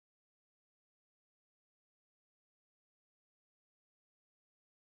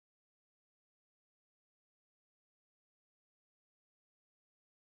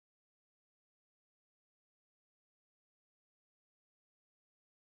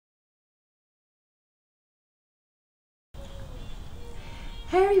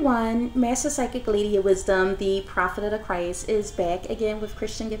Hey everyone, Master Psychic Lady of Wisdom, the Prophet of the Christ, is back again with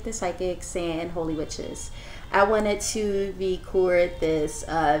Christian Gifted Psychics and Holy Witches. I wanted to record this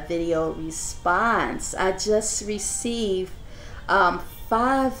video response. I just received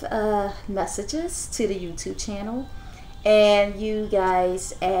 5 messages to the YouTube channel, and you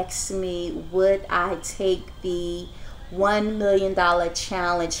guys asked me would I take the $1 million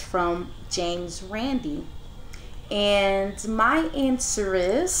challenge from James Randi. And my answer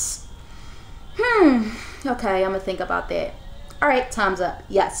is, okay, I'm gonna think about that. All right, time's up.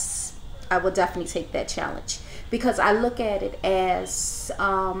 Yes, I will definitely take that challenge because I look at it as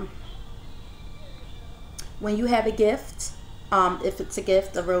when you have a gift, if it's a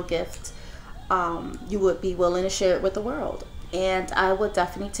gift, a real gift, you would be willing to share it with the world. And I would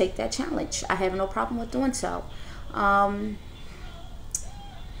definitely take that challenge. I have no problem with doing so.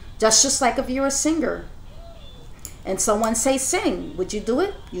 Just like if you're a singer, and someone say sing, would you do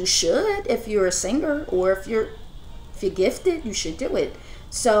it? You should. If you're a singer, or if you're gifted, you should do it.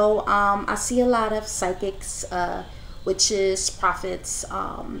 So I see a lot of psychics, witches, prophets,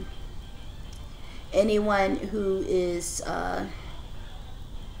 anyone who is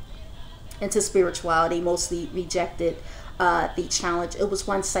into spirituality mostly rejected the challenge. It was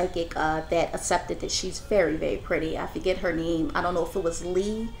one psychic that accepted it. She's very, very pretty. I forget her name. I don't know if it was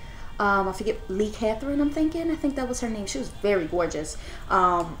Lee. I forget, Lee Catherine, I think that was her name. She was very gorgeous.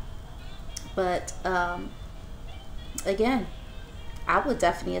 Again, I would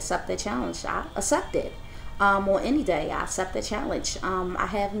definitely accept the challenge. I accept it. On any day, I accept the challenge. I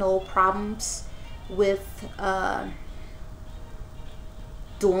have no problems with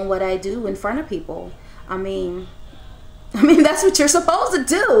doing what I do in front of people. I mean, that's what you're supposed to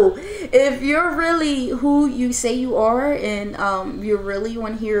do. If you're really who you say you are, and you're really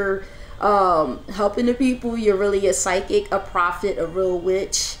on here helping the people, you're really a psychic, a prophet, a real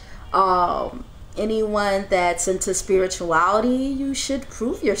witch, anyone that's into spirituality, you should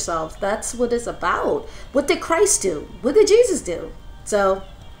prove yourself. That's what it's about. What did Christ do? What did Jesus do? So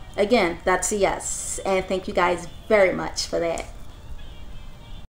again, that's a yes. And thank you guys very much for that.